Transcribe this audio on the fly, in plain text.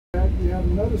you have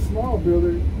another small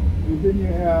building, and then you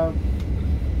have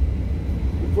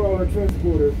the crawler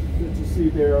transporter that you see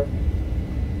there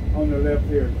on the left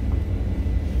here.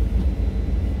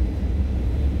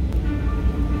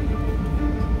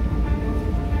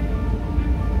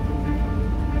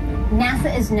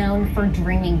 NASA is known for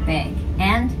dreaming big,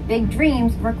 and big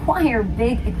dreams require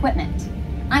big equipment.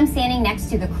 I'm standing next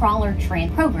to the crawler train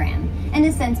program, and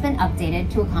has since been updated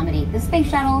to accommodate the space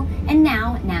shuttle and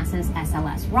now NASA's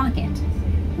SLS rocket.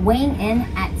 Weighing in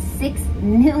at 6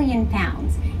 million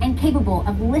pounds and capable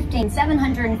of lifting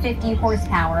 750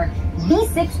 horsepower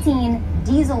V16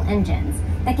 diesel engines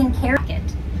that can carry it.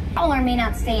 The crawler may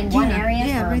not stay in one area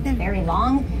for very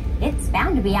long. It's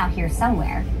bound to be out here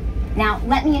somewhere. Now,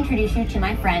 let me introduce you to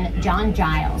my friend, John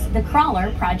Giles, the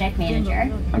Crawler Project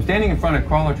Manager. I'm standing in front of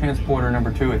Crawler Transporter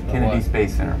number 2 at Kennedy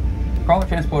Space Center. Crawler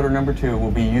Transporter number 2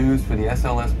 will be used for the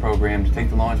SLS program to take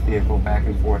the launch vehicle back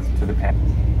and forth to the pad.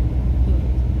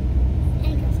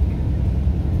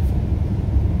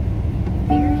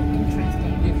 Very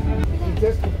interesting. We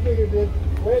just completed it,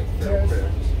 wet test,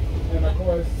 and of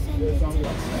course, there's only...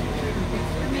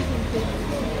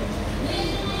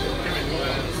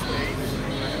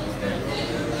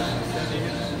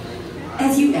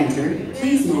 As you enter,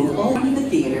 please move over to the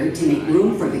theater to make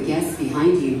room for the guests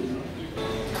behind you.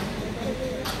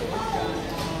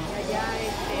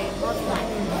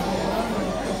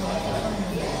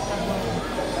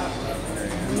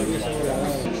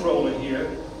 Control it here.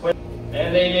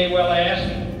 And they may well ask,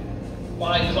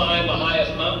 why climb the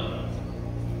highest mountain?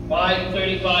 Why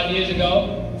 35 years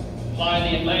ago, fly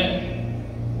the Atlantic?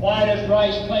 Why does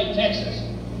Rice play Texas?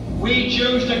 We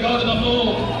choose to go to the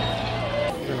moon.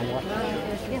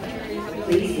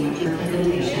 Please watch your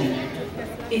presentation.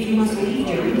 If you must leave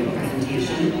during the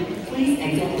presentation, please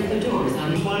exit through the doors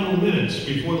on the final minutes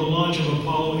before the launch of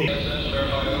Apollo 8.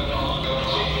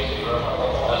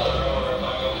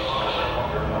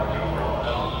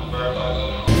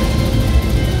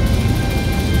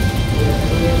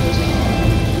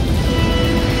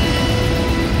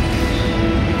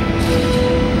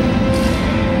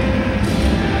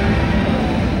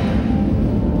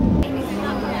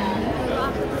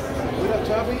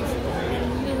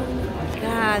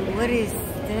 God, what is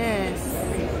this?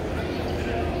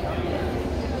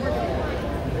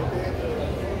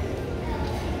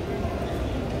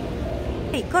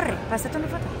 Hey, corre, pásate una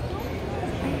foto.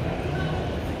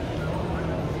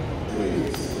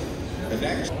 Please. The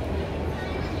next.